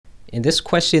In this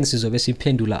question sizobe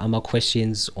siphendula ama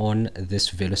questions on this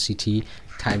velocity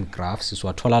time graph.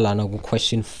 Siswathola lana ku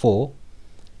question 4.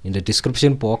 In the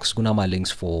description box kunama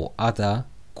links for other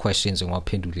questions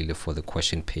engwaphendulile for the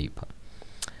question paper.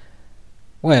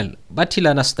 Well, bathi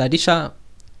lana studisha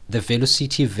the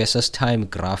velocity versus time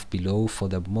graph below for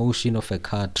the motion of a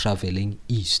car traveling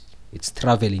east. It's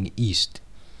traveling east.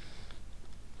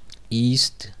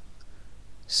 East,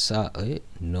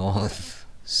 north,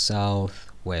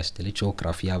 south, west. The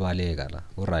geography yabalega.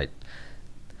 Alright.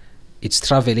 It's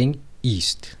traveling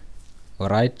east.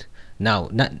 Alright. Now,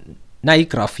 na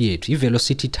graph yethu,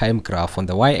 velocity time graph. On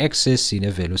the y-axis in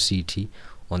a velocity,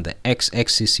 on the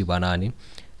x-axis ibanani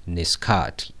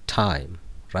niskati, time,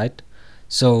 right?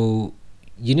 So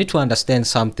you need to understand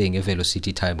something, a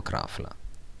velocity time graph la.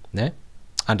 Ne?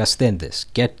 Understand this,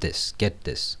 get this.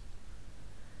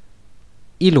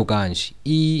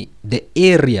 The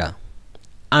area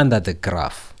under the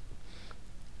graph.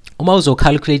 Uma uzo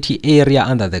calculate the area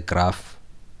under the graph,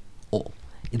 or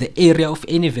the area of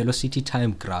any velocity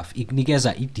time graph,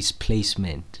 ikunikeza I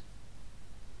displacement.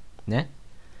 Ne?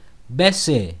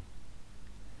 Bese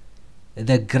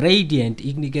the gradient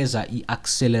ikunikeza I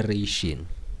acceleration.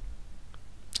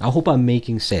 I hope I'm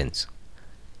making sense.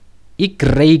 I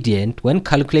gradient, when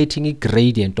calculating a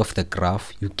gradient of the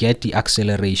graph, you get the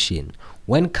acceleration.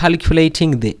 When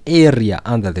calculating the area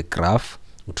under the graph,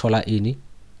 uthola ini?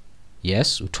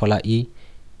 Yes, uthola I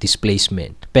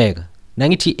displacement. Bega,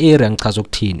 nangithi area ngichaza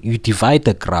ukuthini? You divide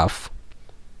the graph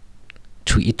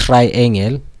to a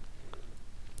triangle,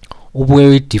 where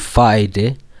we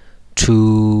divide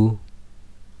to,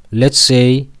 let's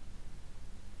say,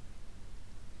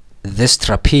 this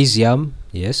trapezium.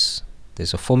 Yes,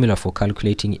 there's a formula for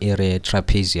calculating area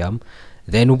trapezium.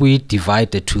 Then we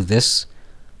divide it to this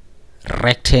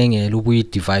rectangle, we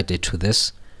divide it to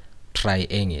this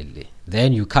triangle.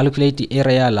 Then you calculate the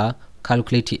area la,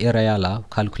 calculate the area la,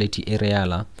 calculate the area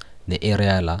la, the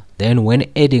area la. Then when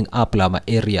adding up lama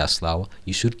areas la,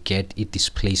 you should get a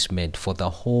displacement for the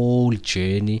whole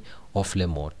journey of the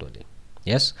motor.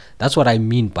 Yes, that's what I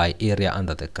mean by area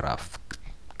under the graph.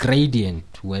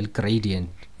 Gradient, well,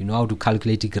 gradient, you know how to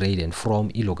calculate the gradient from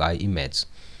ilogai imets.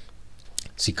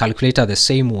 See, calculator the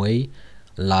same way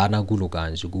lana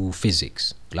guloganji gu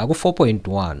physics. La gu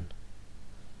 4.1.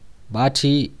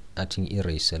 Bati I think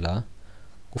erase la.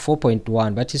 Gu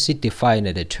 4.1 but is it define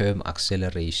the term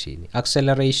acceleration.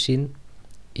 Acceleration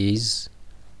is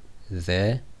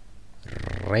the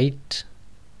rate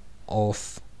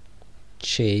of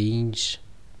change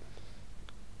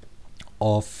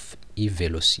of a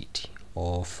velocity,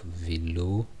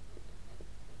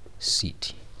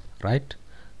 right?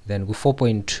 Then go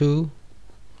 4.2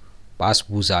 bas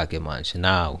buzake manje.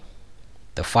 Now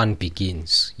the fun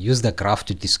begins. Use the graph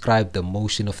to describe the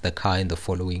motion of the car in the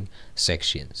following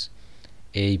sections: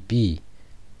 A, B,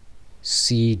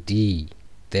 C, D,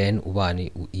 then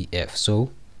ubani u EF.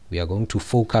 So we are going to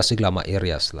focus glama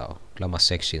areas now, glama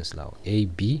sections now. A,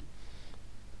 B,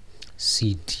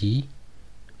 C, D,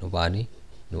 ubani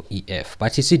no EF.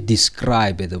 But is it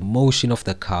describe the motion of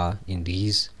the car in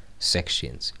these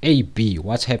sections? A, B,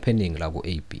 what's happening lago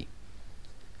A, B?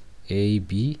 A,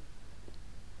 B,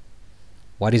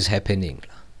 what is happening?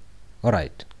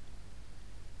 Alright.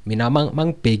 Mina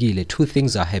mang begile, two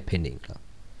things are happening.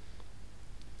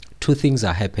 Two things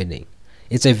are happening.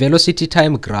 It's a velocity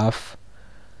time graph,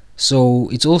 so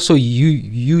it's also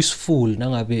useful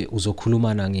nangabe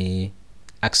uzokhuluma nange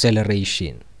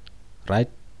acceleration, right?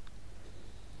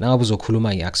 Nangabe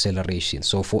uzokhuluma nge acceleration.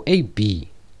 So for A, B,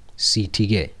 C,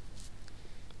 T,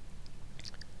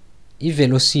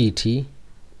 velocity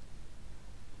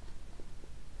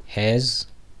has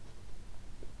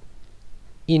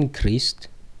increased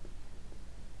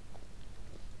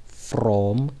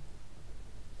from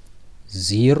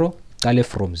 0,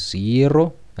 from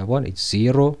 0, it's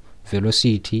 0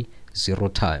 velocity, 0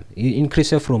 time. It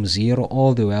increased from 0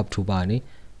 all the way up to bani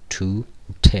to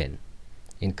 10.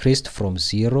 Increased from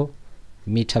 0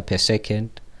 meter per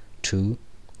second to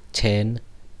 10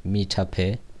 meter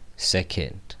per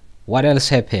second. What else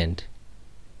happened?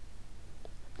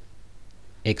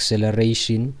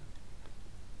 Acceleration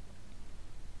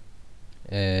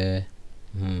I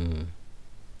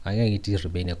think it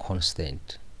remain a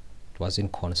constant. It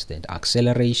wasn't constant.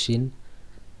 Acceleration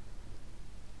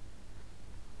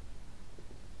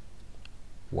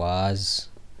was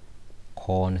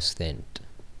constant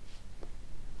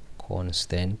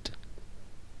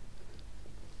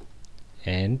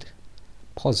and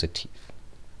positive.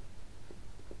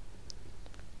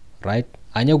 right?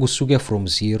 Anya kusuke from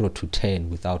 0 to 10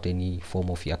 without any form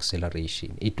of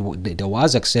acceleration. There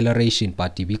was acceleration,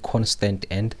 but it be constant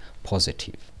and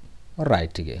positive.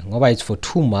 Alright, again, ngoba it's for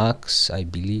 2 marks, I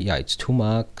believe. Yeah, it's 2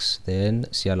 marks. Then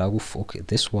siyalagu, okay,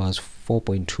 this was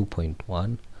 4.2.1,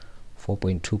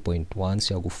 4.2.1,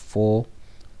 siyagu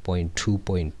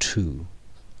 4.2.2.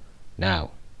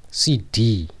 Now,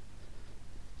 CD.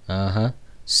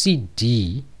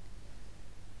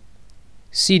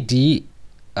 CD,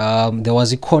 there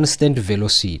was a constant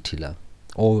velocity la,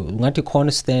 or not a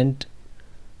constant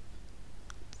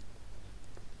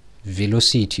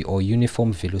velocity or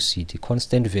uniform velocity,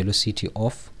 constant velocity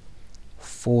of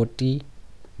 40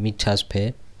 meters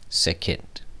per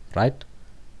second, right?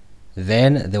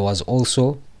 Then there was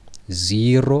also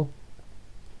zero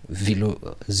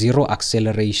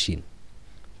acceleration.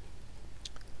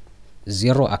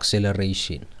 Zero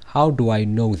acceleration. How do I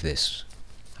know this?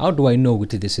 How do I know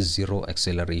that this is zero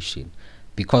acceleration?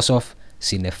 Because of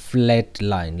seeing a flat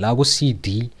line. Lago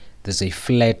CD, there's a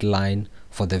flat line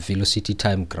for the velocity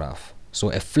time graph. So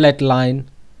a flat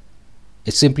line,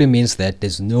 it simply means that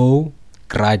there's no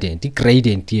gradient. The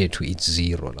gradient here to it's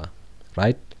 0,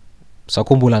 right? So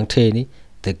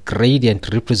the gradient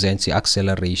represents the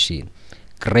acceleration.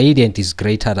 Gradient is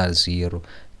greater than 0.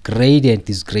 Gradient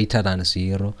is greater than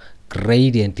 0.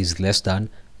 Gradient is less than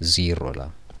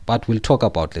 0. But we'll talk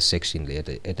about the section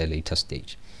later at a later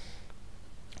stage.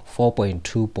 3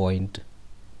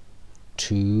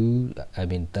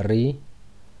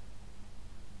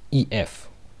 EF.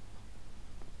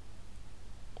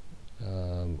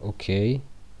 Okay.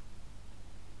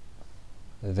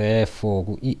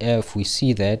 Therefore, EF, we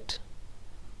see that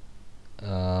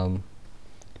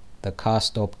the car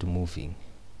stopped moving.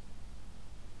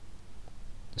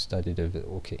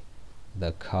 Okay.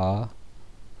 The car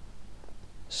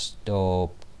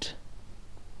stopped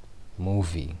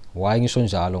moving. Why ngisho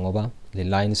njalo ngoba le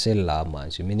line sela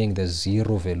manje, meaning there's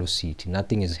zero velocity,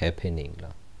 nothing is happening la.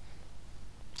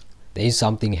 There is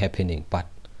something happening, but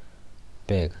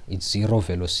it's zero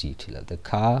velocity la. The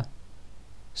car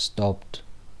stopped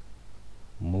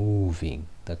moving.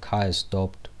 The car has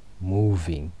stopped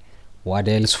moving. What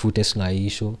else futhi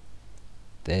esingayisho?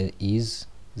 There is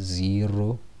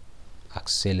zero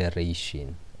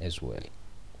acceleration as well.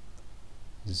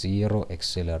 Zero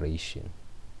acceleration.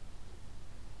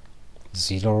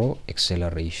 Zero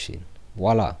acceleration.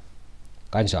 Voila.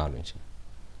 Kanjalo nje.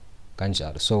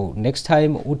 Kanjalo. So next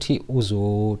time uthi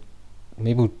uzo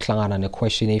maybe uhlangana ne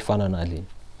question efana nale,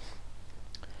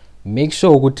 make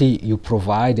sure ukuthi you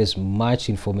provide as much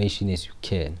information as you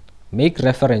can. Make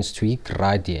reference to a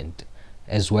gradient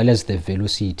as well as the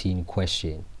velocity in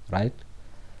question, right?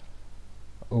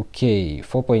 Okay,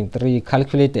 4.3,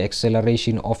 calculate the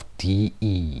acceleration of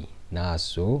DE.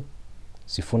 Naso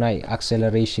sifuna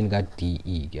acceleration ga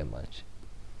DE ke manje.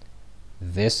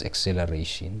 This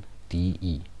acceleration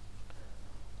DE.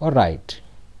 All right.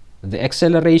 The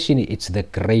acceleration, it's the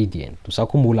gradient.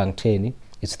 Usakhumbula ngitheni?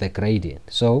 It's the gradient.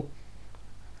 So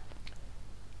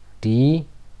DE,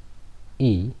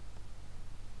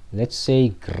 let's say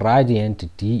gradient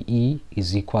DE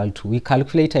is equal to, we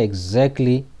calculate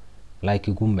exactly like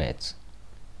maths.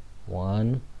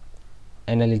 1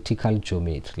 analytical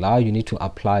geometry. Now you need to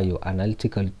apply your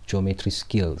analytical geometry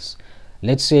skills.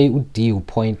 Let's say D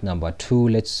point number 2,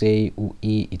 let's say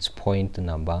E it's point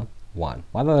number 1.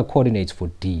 What are the coordinates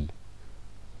for D?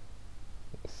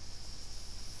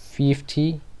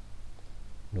 50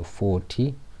 no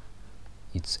 40,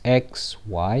 it's x,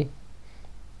 y.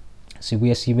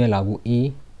 Sibuya similar to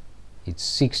E, it's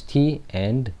 60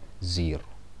 and 0.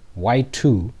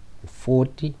 Y2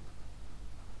 40,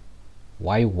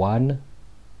 y1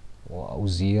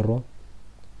 0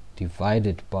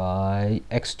 divided by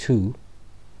x2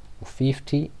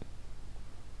 50.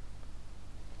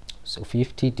 So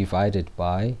 50 divided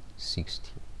by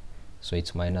 60, so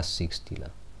it's minus 60 la.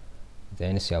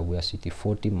 Then we are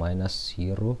 40 minus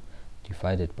 0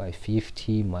 divided by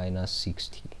 50 minus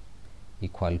 60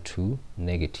 equal to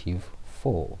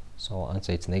 -4. So our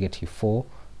answer is -4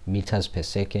 meters per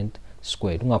second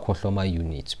squared. Ungakhohlwa ama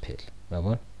units phela,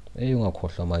 yabona?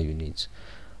 Ungakhohlwa ama units.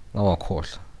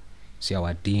 Ngawakhohlwa.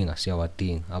 Siyawadinga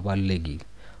abalulekile.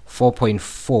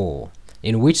 4.4,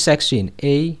 in which section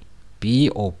A, B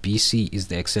or BC is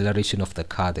the acceleration of the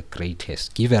car the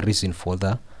greatest? Give a reason for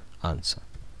the answer.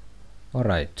 All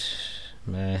right.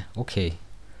 Okay.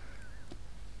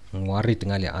 Ngwariti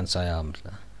ngale answer yami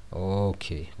la.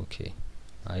 Okay.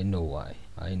 I know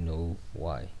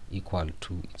why. Equal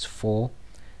to, it's 4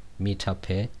 meter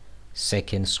per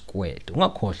second squared.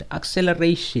 Ungakhohlwa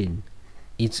acceleration,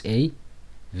 it's a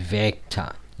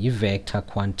vector. vector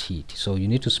quantity, so you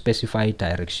need to specify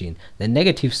direction. The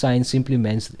negative sign simply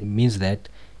means that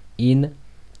in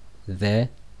the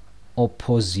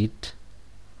opposite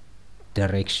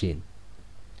direction,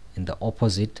 in the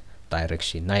opposite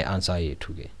direction. Nayi answer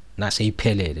yethu ke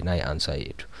naseyiphelele, nayi answer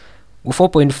yethu.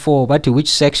 4.4 but which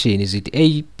section is it,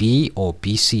 A, B or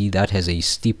B, C, that has a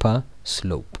steeper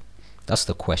slope? That's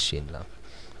the question la.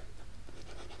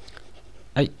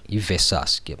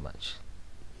 I-versus ke manje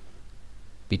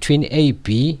between A,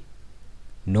 B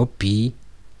no B,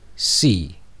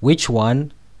 C, which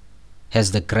one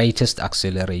has the greatest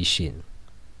acceleration?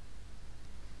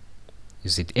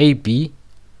 Is it A, B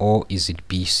or is it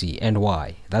B, C, and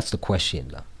why? That's the question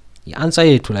la. The answer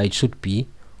yethu la, it should be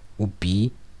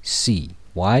B, C.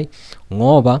 Why?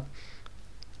 Ngoba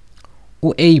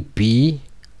u-AB,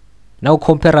 now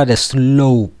compare the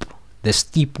slope, the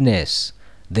steepness,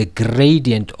 the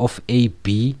gradient of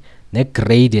AB ne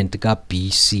gradient ka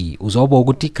BC. Uzoba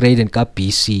ukuthi gradient ka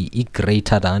BC is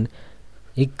greater than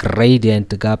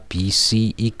gradient ka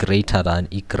BC is greater than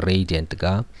gradient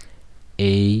ka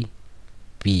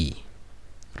AB.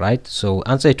 Right? So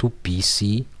answer to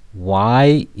BC.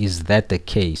 Why is that the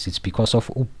case? It's because of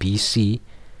BC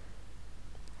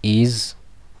is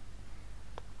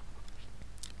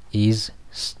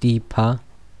steeper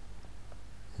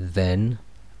than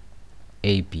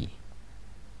AB.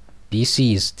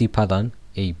 BC is steeper than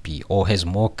AB or has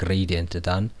more gradient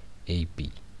than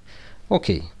AB.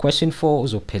 Okay, question 4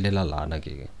 uzophelela lana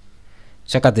ke.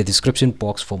 Check out the description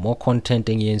box for more content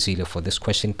engiyenzile for this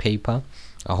question paper.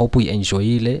 I hope you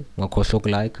enjoyile. Ungakhohlwa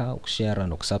ukulike, ukushare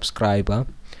nokusubscribe.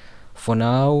 For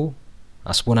now,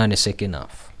 asibonane second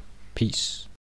half. Peace.